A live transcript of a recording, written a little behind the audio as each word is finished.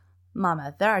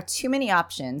Mama, there are too many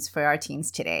options for our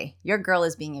teens today. Your girl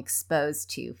is being exposed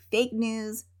to fake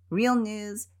news, real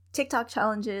news, TikTok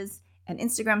challenges, and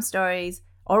Instagram stories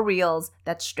or reels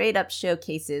that straight up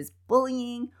showcases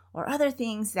bullying or other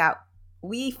things that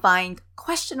we find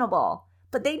questionable,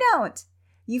 but they don't.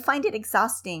 You find it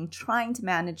exhausting trying to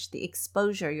manage the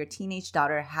exposure your teenage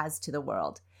daughter has to the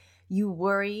world. You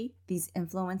worry these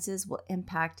influences will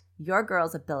impact your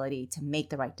girl's ability to make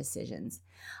the right decisions.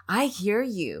 I hear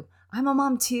you. I'm a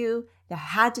mom too that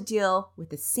had to deal with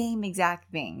the same exact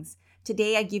things.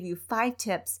 Today, I give you 5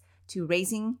 tips to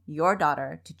raising your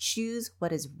daughter to choose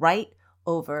what is right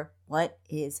over what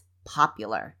is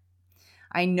popular.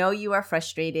 I know you are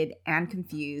frustrated and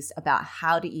confused about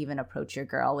how to even approach your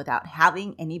girl without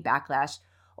having any backlash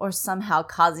or somehow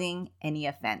causing any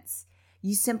offense.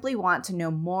 You simply want to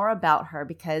know more about her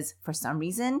because for some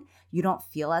reason, you don't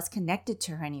feel as connected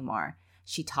to her anymore.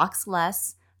 She talks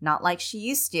less, not like she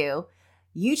used to.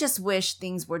 You just wish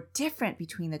things were different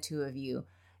between the two of you.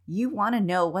 You want to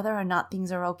know whether or not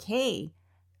things are okay.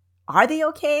 Are they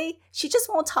okay? She just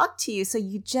won't talk to you, so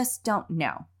you just don't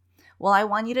know. Well, I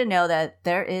want you to know that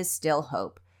there is still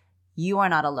hope. You are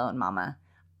not alone, Mama.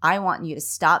 I want you to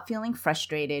stop feeling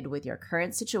frustrated with your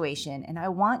current situation, and I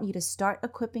want you to start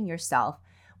equipping yourself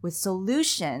with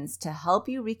solutions to help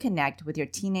you reconnect with your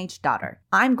teenage daughter.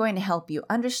 I'm going to help you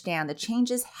understand the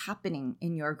changes happening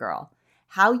in your girl,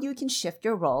 how you can shift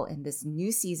your role in this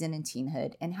new season in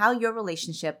teenhood, and how your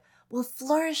relationship will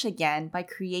flourish again by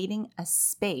creating a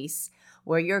space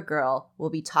where your girl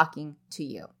will be talking to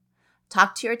you.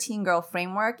 Talk to Your Teen Girl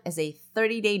framework is a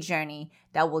 30-day journey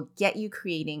that will get you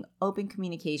creating open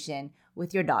communication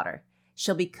with your daughter.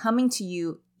 She'll be coming to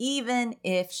you even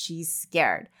if she's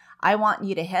scared. I want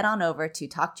you to head on over to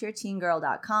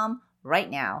talktoyourteengirl.com right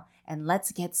now and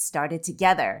let's get started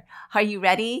together. Are you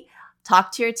ready?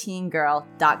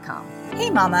 Talktoyourteengirl.com. Hey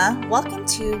mama, welcome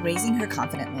to Raising Her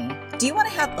Confidently. Do you want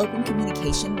to have open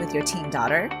communication with your teen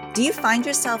daughter? Do you find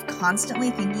yourself constantly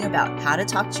thinking about how to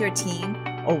talk to your teen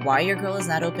or why your girl is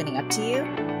not opening up to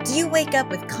you? Do you wake up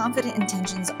with confident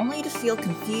intentions only to feel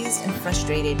confused and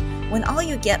frustrated when all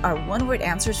you get are one-word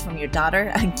answers from your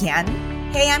daughter again?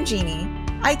 Hey, I'm Jeannie.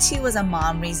 I too was a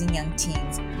mom raising young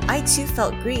teens. I too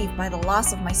felt grieved by the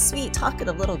loss of my sweet,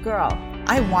 talkative little girl.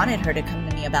 I wanted her to come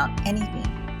to me about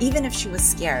anything, even if she was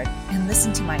scared, and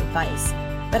listen to my advice.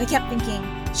 But I kept thinking,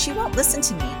 she won't listen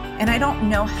to me, and I don't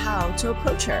know how to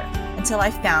approach her until I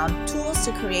found tools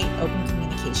to create open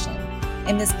communication.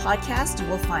 In this podcast, you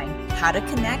will find how to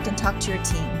connect and talk to your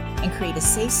teen and create a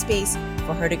safe space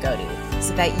for her to go to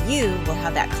so that you will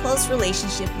have that close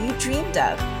relationship you dreamed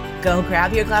of. Go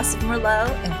grab your glass of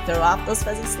Merlot and throw off those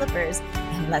fuzzy slippers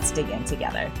and let's dig in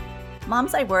together.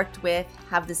 Moms I worked with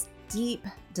have this deep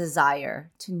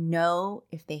desire to know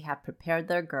if they have prepared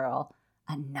their girl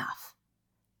enough,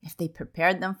 if they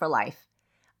prepared them for life.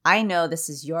 I know this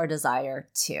is your desire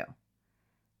too.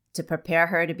 To prepare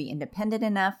her to be independent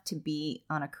enough to be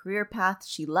on a career path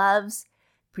she loves,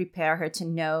 prepare her to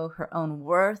know her own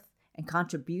worth and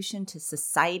contribution to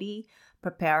society,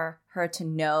 prepare her to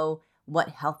know what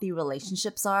healthy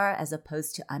relationships are as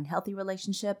opposed to unhealthy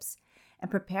relationships,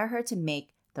 and prepare her to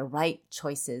make the right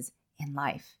choices in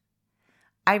life.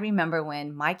 I remember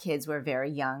when my kids were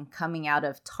very young, coming out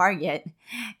of Target,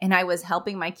 and I was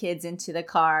helping my kids into the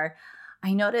car,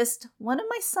 I noticed one of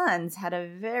my sons had a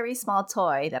very small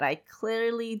toy that I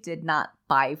clearly did not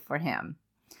buy for him.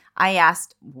 I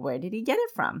asked, where did he get it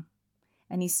from?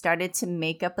 And he started to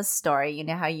make up a story. You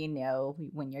know how you know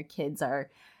when your kids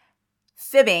are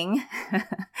fibbing,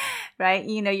 right?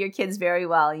 You know your kids very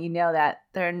well. You know that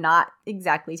they're not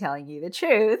exactly telling you the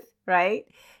truth, right?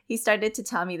 He started to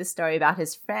tell me the story about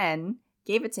his friend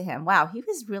gave it to him. Wow, he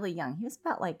was really young. He was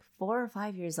about like 4 or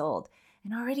 5 years old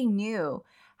and already knew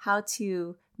how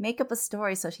to make up a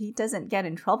story so he doesn't get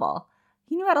in trouble.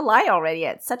 He knew how to lie already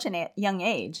at such a young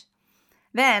age.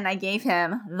 Then I gave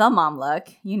him the mom look.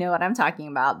 You know what I'm talking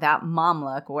about, that mom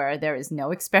look where there is no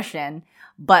expression,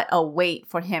 but a wait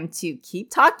for him to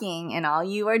keep talking and all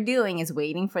you are doing is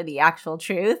waiting for the actual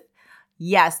truth.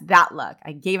 Yes, that look.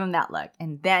 I gave him that look.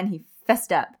 And then he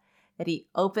fessed up that he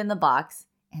opened the box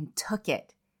and took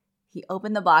it. He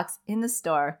opened the box in the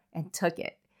store and took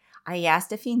it. I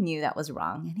asked if he knew that was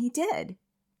wrong, and he did.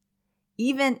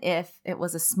 Even if it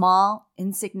was a small,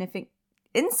 insignificant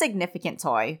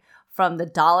toy from the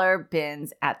dollar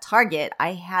bins at Target,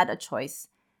 I had a choice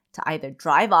to either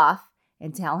drive off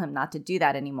and tell him not to do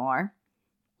that anymore,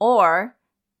 or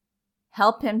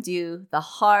help him do the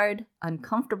hard,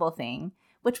 uncomfortable thing,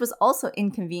 which was also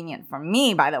inconvenient for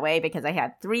me, by the way, because I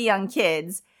had 3 young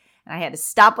kids, and I had to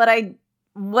stop what I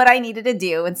what I needed to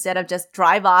do instead of just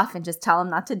drive off and just tell him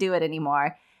not to do it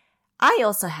anymore. I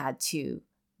also had to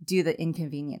do the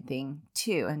inconvenient thing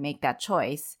too and make that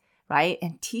choice, right?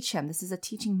 And teach him. This is a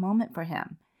teaching moment for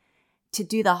him to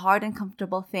do the hard and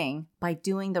comfortable thing by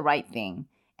doing the right thing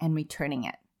and returning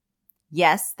it.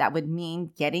 Yes, that would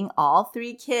mean getting all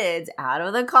 3 kids out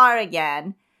of the car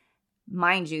again.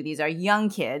 Mind you, these are young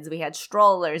kids. We had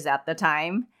strollers at the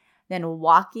time. Then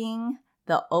walking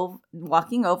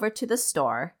over to the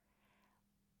store.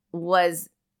 Was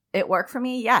it work for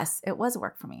me? Yes, it was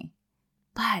work for me.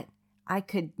 But I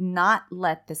could not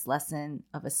let this lesson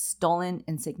of a stolen,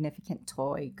 insignificant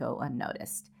toy go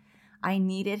unnoticed. I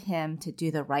needed him to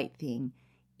do the right thing,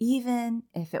 even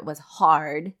if it was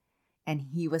hard and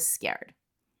he was scared.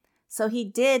 So he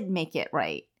did make it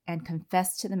right and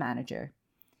confessed to the manager.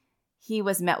 He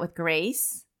was met with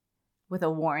grace, with a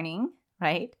warning,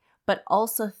 right? But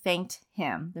also thanked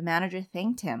him. The manager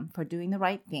thanked him for doing the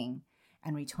right thing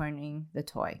and returning the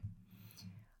toy.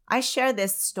 I share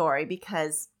this story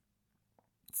because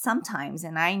sometimes,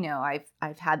 and I know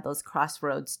I've had those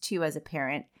crossroads too as a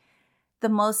parent, the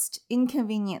most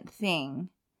inconvenient thing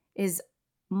is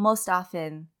most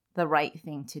often the right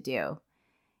thing to do.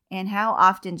 And how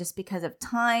often, just because of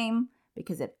time,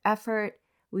 because of effort,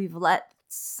 we've let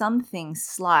some things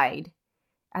slide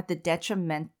at the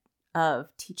detriment of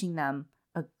teaching them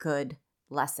a good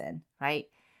lesson, right?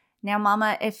 Now,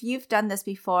 Mama, if you've done this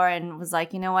before and was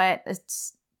like, you know what,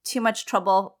 it's too much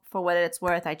trouble for what it's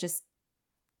worth, I just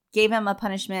gave him a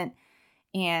punishment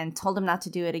and told him not to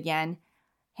do it again.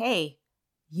 Hey,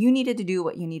 you needed to do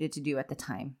what you needed to do at the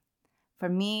time. For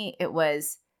me, it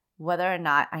was whether or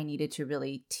not I needed to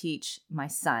really teach my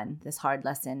son this hard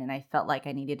lesson, and I felt like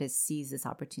I needed to seize this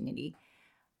opportunity.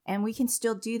 And we can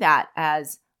still do that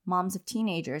as moms of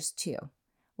teenagers too.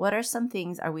 What are some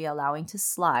things are we allowing to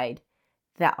slide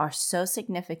that are so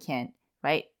significant,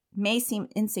 right? May seem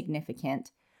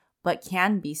insignificant, but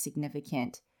can be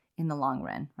significant in the long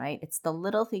run, right? It's the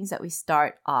little things that we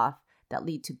start off that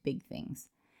lead to big things.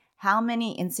 How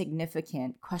many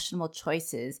insignificant, questionable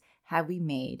choices have we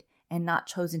made and not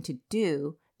chosen to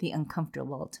do the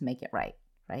uncomfortable to make it right,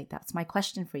 right? That's my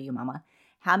question for you, Mama.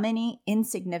 How many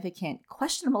insignificant,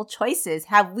 questionable choices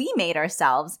have we made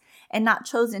ourselves and not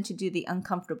chosen to do the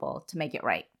uncomfortable to make it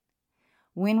right?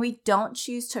 When we don't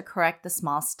choose to correct the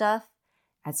small stuff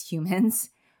as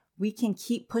humans, we can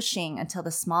keep pushing until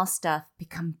the small stuff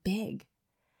become big.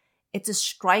 It's a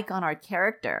strike on our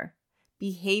character.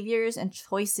 Behaviors and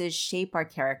choices shape our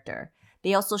character.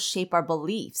 They also shape our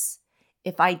beliefs.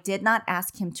 If I did not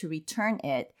ask him to return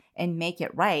it and make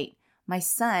it right, my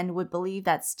son would believe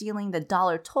that stealing the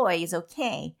dollar toy is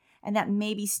okay, and that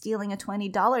maybe stealing a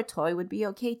 $20 toy would be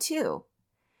okay too.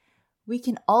 We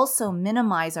can also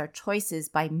minimize our choices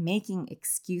by making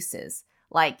excuses,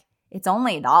 like it's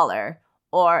only $1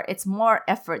 or it's more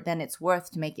effort than it's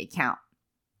worth to make it count.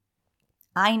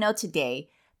 I know today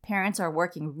parents are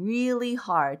working really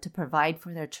hard to provide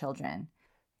for their children.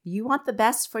 You want the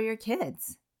best for your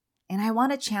kids. And I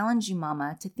want to challenge you,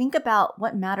 Mama, to think about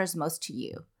what matters most to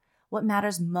you, what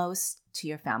matters most to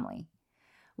your family.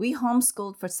 We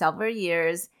homeschooled for several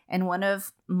years, and one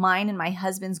of mine and my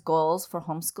husband's goals for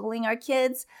homeschooling our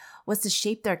kids was to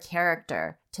shape their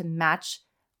character to match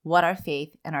what our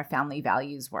faith and our family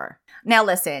values were. Now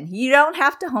listen, you don't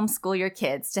have to homeschool your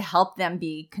kids to help them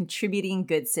be contributing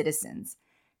good citizens.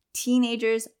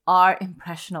 Teenagers are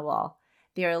impressionable.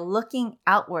 They are looking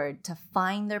outward to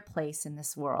find their place in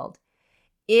this world.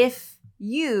 If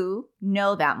you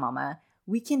know that, Mama,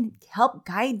 we can help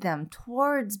guide them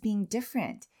towards being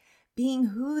different, being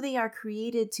who they are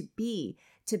created to be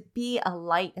a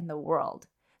light in the world.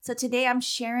 So today I'm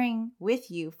sharing with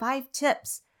you 5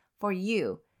 tips for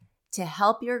you to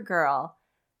help your girl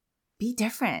be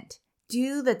different.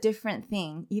 Do the different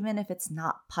thing, even if it's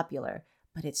not popular,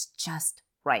 but it's just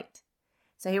right.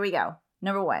 So here we go.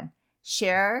 Number 1,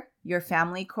 share your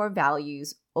family core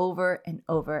values over and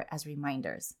over as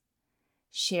reminders.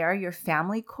 Share your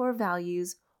family core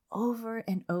values over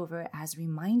and over as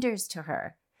reminders to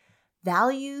her.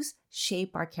 Values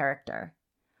shape our character.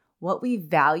 What we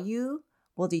value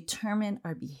will determine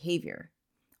our behavior,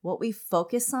 what we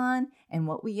focus on, and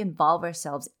what we involve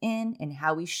ourselves in and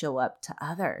how we show up to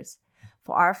others.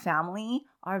 For our family,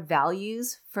 our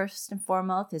values, first and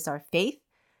foremost, is our faith,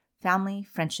 family,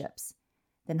 friendships.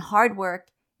 Then hard work,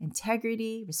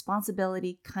 integrity,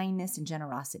 responsibility, kindness, and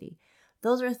generosity.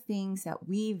 Those are things that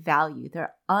we value.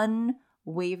 They're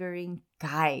unwavering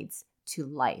guides to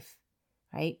life,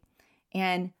 right?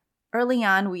 And early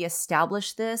on, we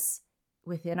established this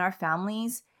within our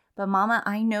families. But Mama,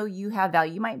 I know you have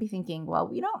value. You might be thinking, well,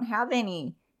 we don't have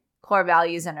any core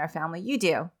values in our family? You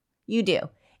do. You do.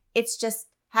 It's just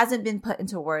hasn't been put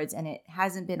into words and it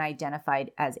hasn't been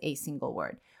identified as a single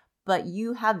word. But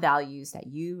you have values that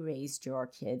you raised your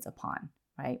kids upon,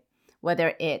 right?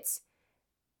 Whether it's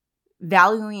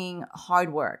valuing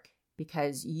hard work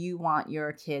because you want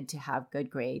your kid to have good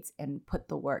grades and put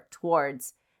the work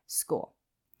towards school,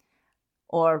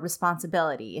 or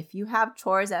responsibility. If you have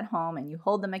chores at home and you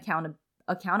hold them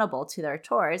accountable to their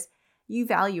chores, you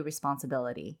value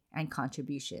responsibility and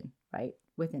contribution, right,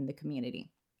 within the community.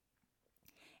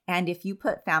 And if you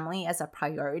put family as a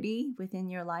priority within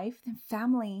your life, then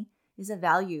family is a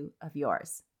value of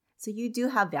yours. So you do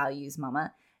have values,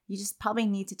 mama. You just probably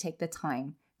need to take the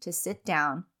time to sit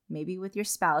down, maybe with your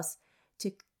spouse,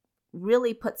 to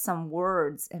really put some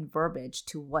words and verbiage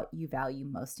to what you value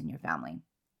most in your family,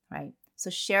 right? So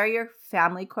share your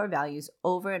family core values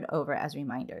over and over as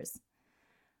reminders.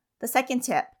 The second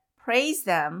tip, praise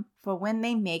them for when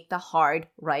they make the hard,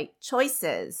 right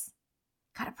choices.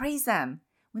 Gotta praise them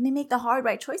when they make the hard,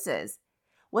 right choices.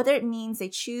 Whether it means they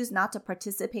choose not to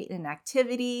participate in an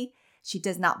activity she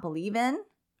does not believe in,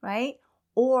 right?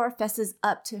 Or fesses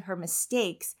up to her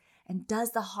mistakes and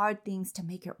does the hard things to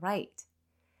make it right.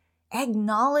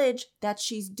 Acknowledge that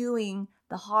she's doing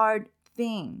the hard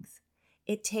things.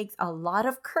 It takes a lot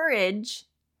of courage,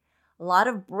 a lot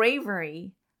of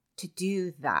bravery to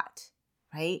do that,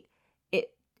 right?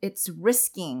 It's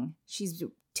risking. She's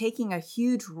taking a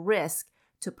huge risk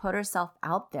to put herself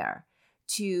out there,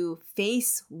 to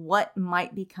face what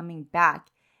might be coming back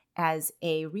as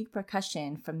a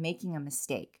repercussion from making a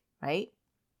mistake, right?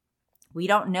 We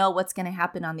don't know what's going to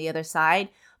happen on the other side,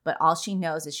 but all she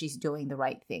knows is she's doing the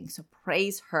right thing. So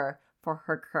praise her for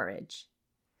her courage.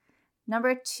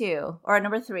 Number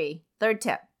three, third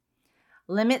tip,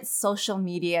 limit social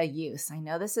media use. I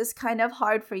know this is kind of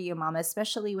hard for you, mama,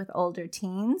 especially with older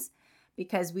teens,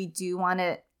 because we do want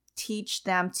to teach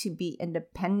them to be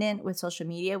independent with social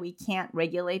media. We can't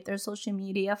regulate their social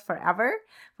media forever.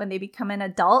 When they become an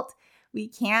adult, we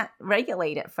can't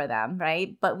regulate it for them,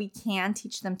 right? But we can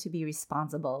teach them to be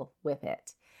responsible with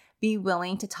it. Be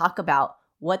willing to talk about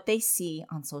what they see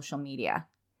on social media.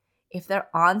 If they're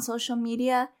on social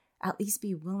media, at least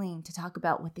be willing to talk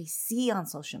about what they see on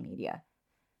social media.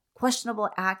 Questionable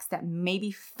acts that may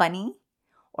be funny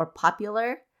or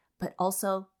popular, but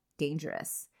also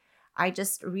dangerous. I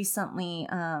just recently,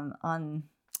 on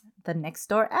the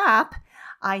Nextdoor app,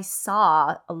 I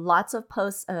saw lots of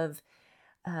posts of,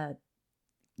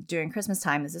 during Christmas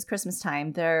time, this is Christmas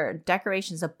time, their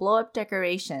decorations, the blow-up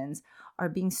decorations are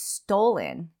being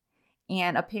stolen.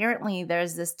 And apparently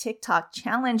there's this TikTok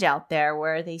challenge out there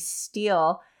where they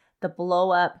steal the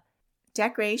blow-up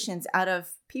decorations out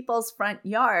of people's front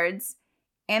yards,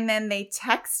 and then they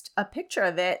text a picture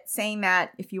of it saying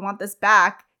that if you want this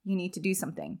back, you need to do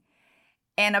something.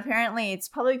 And apparently it's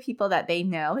probably people that they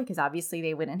know, because obviously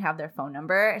they wouldn't have their phone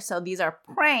number. So these are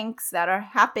pranks that are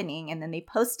happening, and then they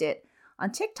post it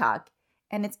on TikTok,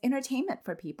 and it's entertainment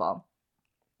for people.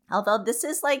 Although this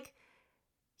is like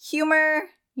humor,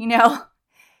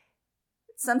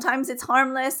 sometimes it's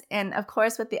harmless. And of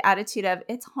course, with the attitude of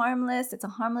it's harmless, it's a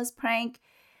harmless prank.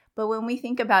 But when we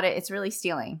think about it, it's really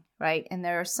stealing, right? And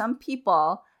there are some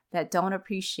people that don't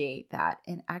appreciate that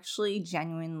and actually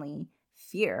genuinely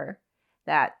fear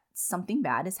that something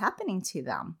bad is happening to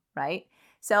them, right?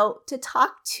 So to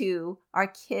talk to our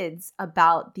kids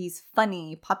about these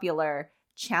funny, popular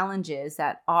challenges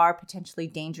that are potentially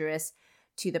dangerous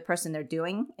to the person they're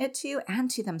doing it to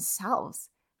and to themselves,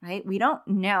 right? We don't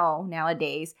know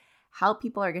nowadays how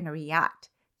people are going to react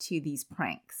to these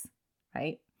pranks,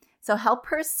 right? So help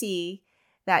her see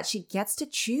that she gets to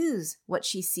choose what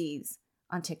she sees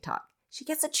on TikTok. She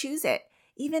gets to choose it.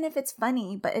 Even if it's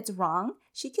funny, but it's wrong,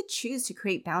 she could choose to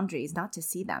create boundaries, not to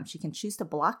see them. She can choose to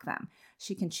block them.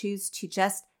 She can choose to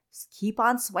just keep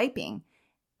on swiping,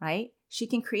 right? She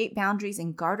can create boundaries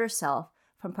and guard herself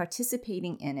from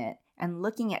participating in it and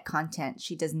looking at content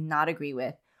she does not agree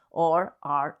with or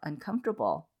are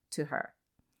uncomfortable to her.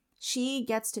 She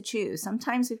gets to choose.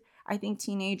 Sometimes I think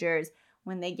teenagers,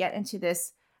 when they get into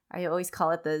this, I always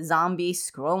call it the zombie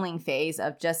scrolling phase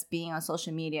of just being on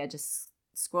social media, just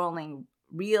scrolling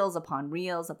reels upon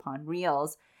reels upon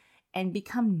reels, and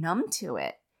become numb to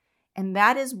it. And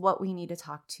that is what we need to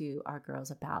talk to our girls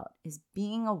about, is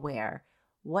being aware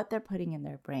what they're putting in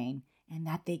their brain and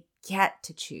that they get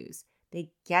to choose.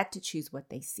 They get to choose what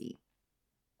they see.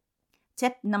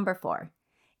 Tip number 4,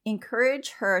 encourage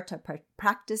her to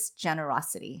practice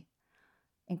generosity.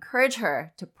 Encourage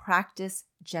her to practice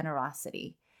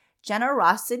generosity.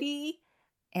 Generosity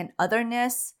and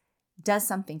otherness does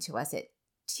something to us. It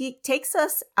takes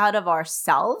us out of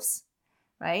ourselves,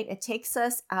 right? It takes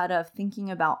us out of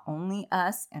thinking about only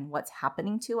us and what's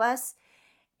happening to us.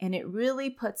 And it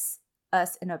really puts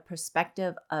us in a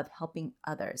perspective of helping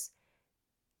others,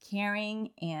 caring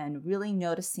and really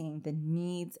noticing the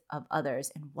needs of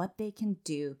others and what they can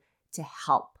do to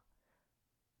help.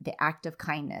 The act of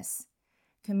kindness.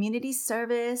 Community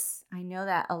service. I know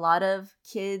that a lot of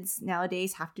kids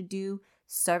nowadays have to do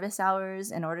service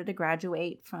hours in order to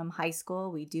graduate from high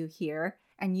school. We do here.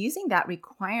 And using that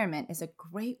requirement is a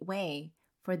great way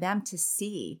for them to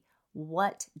see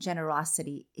what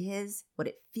generosity is, what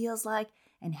it feels like,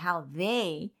 and how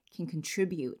they can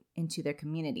contribute into their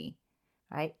community,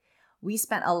 right?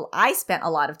 I spent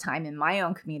a lot of time in my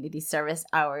own community service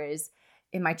hours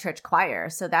in my church choir.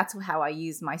 So that's how I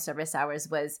used my service hours,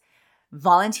 was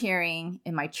volunteering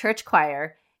in my church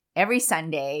choir every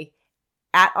Sunday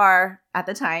at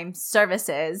the time,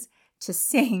 services to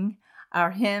sing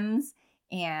our hymns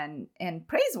and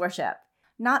praise worship.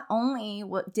 Not only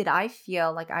did I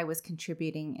feel like I was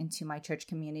contributing into my church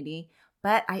community,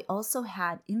 but I also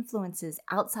had influences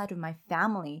outside of my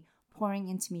family pouring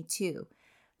into me too.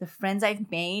 The friends I've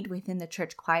made within the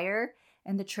church choir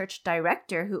and the church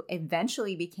director, who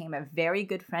eventually became a very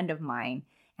good friend of mine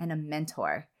and a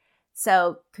mentor.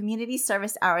 So community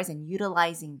service hours and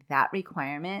utilizing that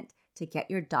requirement to get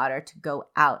your daughter to go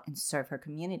out and serve her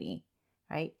community,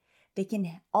 right? They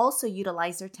can also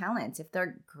utilize their talents. If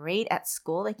they're great at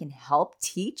school, they can help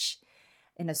teach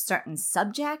in a certain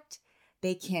subject.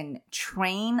 They can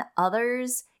train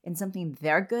others in something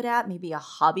they're good at, maybe a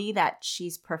hobby that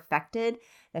she's perfected,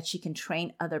 that she can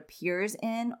train other peers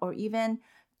in, or even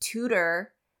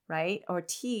tutor, right? Or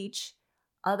teach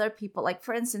other people. Like,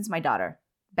 for instance, my daughter,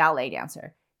 ballet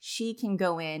dancer. She can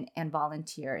go in and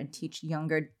volunteer and teach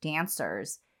younger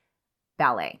dancers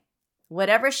ballet.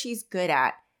 Whatever she's good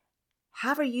at,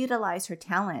 have her utilize her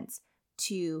talents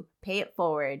to pay it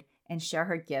forward and share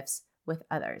her gifts with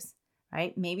others,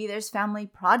 right? Maybe there's family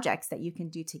projects that you can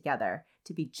do together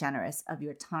to be generous of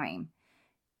your time.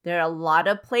 There are a lot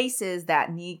of places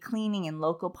that need cleaning in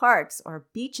local parks or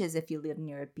beaches if you live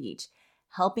near a beach.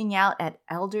 Helping out at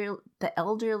the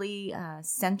elderly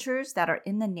centers that are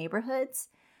in the neighborhoods,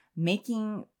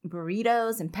 making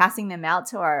burritos and passing them out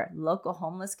to our local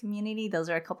homeless community. Those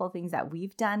are a couple of things that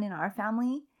we've done in our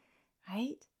family,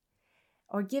 right?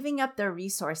 Or giving up their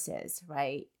resources,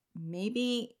 right?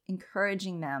 Maybe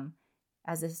encouraging them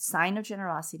as a sign of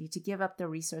generosity to give up the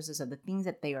resources of the things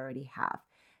that they already have.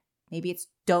 Maybe it's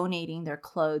donating their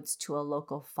clothes to a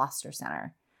local foster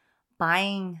center,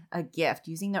 buying a gift,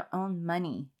 using their own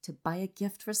money to buy a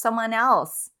gift for someone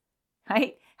else,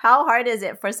 right? How hard is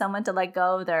it for someone to let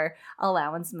go of their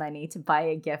allowance money to buy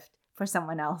a gift for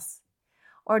someone else?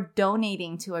 Or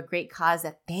donating to a great cause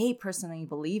that they personally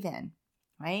believe in,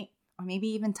 right? Or maybe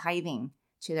even tithing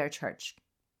to their church.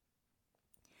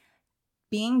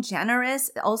 Being generous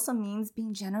also means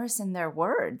being generous in their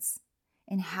words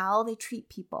and how they treat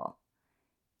people.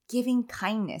 Giving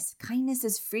kindness. Kindness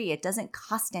is free. It doesn't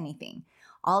cost anything.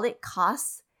 All it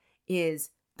costs is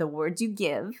the words you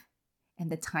give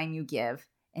and the time you give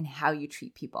and how you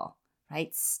treat people,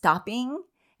 right? Stopping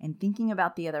and thinking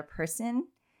about the other person.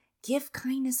 Give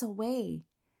kindness away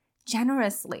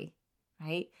generously,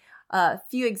 right? A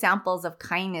few examples of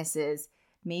kindness is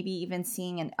maybe even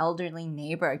seeing an elderly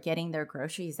neighbor getting their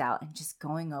groceries out and just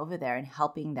going over there and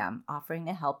helping them, offering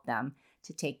to help them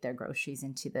to take their groceries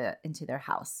into their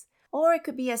house. Or it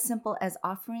could be as simple as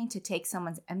offering to take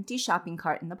someone's empty shopping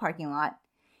cart in the parking lot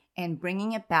and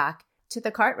bringing it back to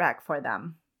the cart rack for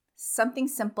them. Something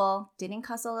simple, didn't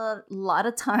cost a lot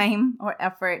of time or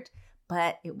effort,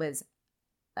 but it was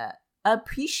an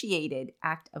appreciated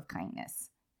act of kindness.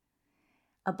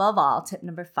 Above all, tip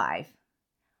number 5,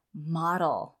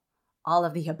 model all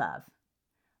of the above.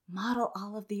 Model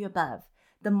all of the above.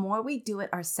 The more we do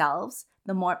it ourselves,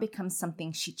 the more it becomes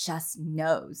something she just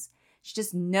knows. She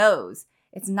just knows.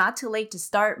 It's not too late to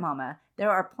start, Mama. There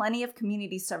are plenty of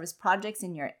community service projects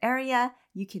in your area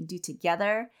you can do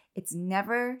together. It's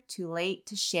never too late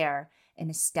to share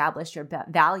and establish your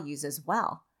values as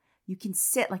well. You can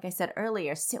sit, like I said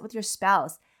earlier, sit with your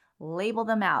spouse, label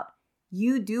them out.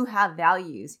 You do have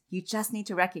values. You just need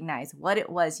to recognize what it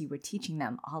was you were teaching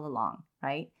them all along,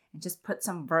 right? And just put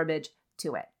some verbiage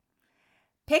to it.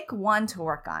 Pick one to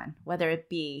work on, whether it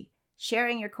be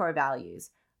sharing your core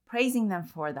values, praising them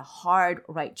for the hard,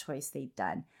 right choice they've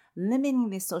done, limiting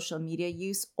the social media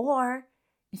use, or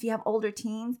if you have older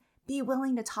teens, be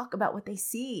willing to talk about what they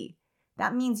see.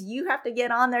 That means you have to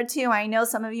get on there too. I know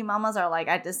some of you mamas are like,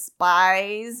 I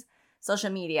despise social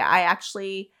media. I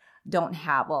actually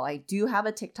I do have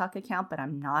a TikTok account, but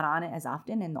I'm not on it as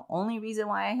often. And the only reason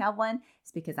why I have one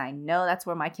is because I know that's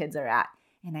where my kids are at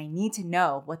and I need to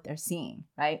know what they're seeing,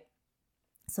 right?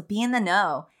 So be in the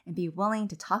know and be willing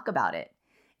to talk about it.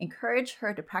 Encourage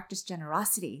her to practice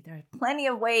generosity. There are plenty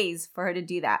of ways for her to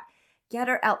do that. Get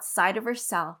her outside of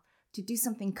herself to do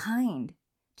something kind,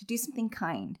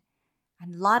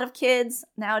 And a lot of kids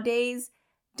nowadays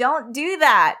don't do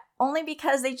that only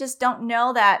because they just don't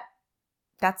know that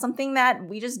that's something that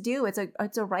we just do. It's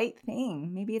a right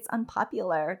thing. Maybe it's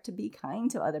unpopular to be kind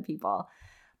to other people,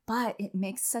 but it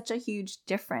makes such a huge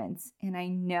difference. And I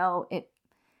know it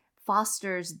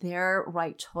fosters their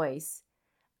right choice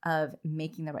of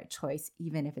making the right choice,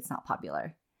 even if it's not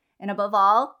popular. And above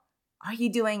all, are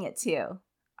you doing it too?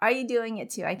 I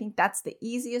think that's the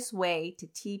easiest way to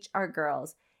teach our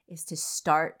girls is to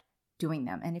start doing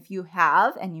them. And if you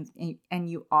have and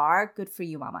you are, good for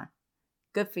you, mama.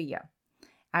 Good for you.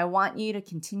 I want you to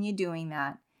continue doing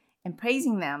that and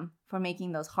praising them for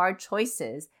making those hard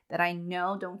choices that I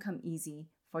know don't come easy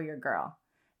for your girl.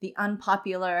 The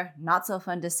unpopular, not so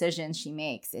fun decisions she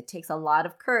makes. It takes a lot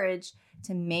of courage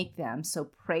to make them, so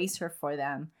praise her for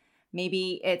them.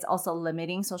 Maybe it's also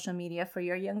limiting social media for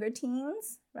your younger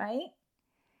teens, right?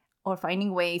 Or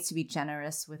finding ways to be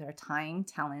generous with our time,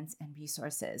 talents, and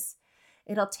resources.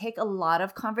 It'll take a lot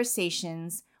of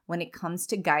conversations when it comes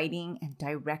to guiding and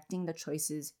directing the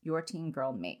choices your teen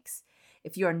girl makes.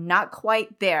 If you're not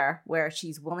quite there where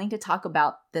she's willing to talk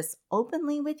about this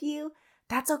openly with you,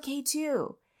 that's okay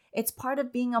too. It's part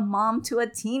of being a mom to a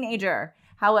teenager.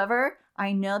 However,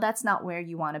 I know that's not where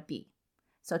you want to be.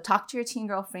 So talk to your teen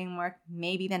girl framework,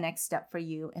 maybe the next step for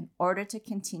you in order to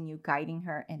continue guiding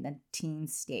her in the teen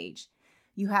stage.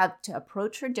 You have to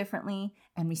approach her differently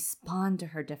and respond to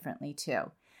her differently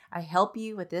too. I help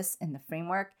you with this in the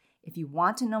framework. If you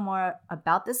want to know more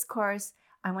about this course,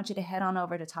 I want you to head on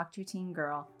over to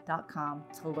talktoyourteengirl.com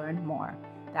to learn more.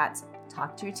 That's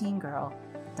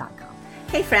talktoyourteengirl.com.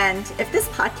 Hey friend, if this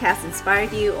podcast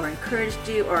inspired you or encouraged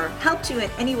you or helped you in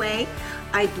any way,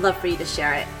 I'd love for you to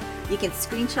share it. You can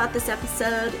screenshot this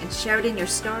episode and share it in your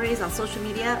stories on social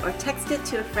media or text it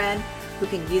to a friend who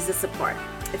can use the support.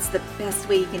 It's the best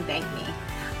way you can thank me.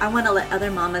 I want to let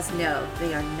other mamas know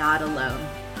they are not alone.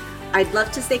 I'd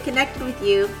love to stay connected with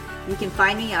you. You can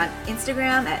find me on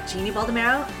Instagram at Jeannie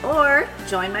Baldomero or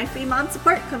join my free mom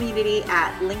support community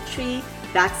at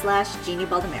Linktree/Jeannie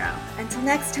Baldomero. Until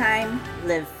next time,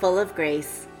 live full of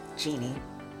grace, Jeannie.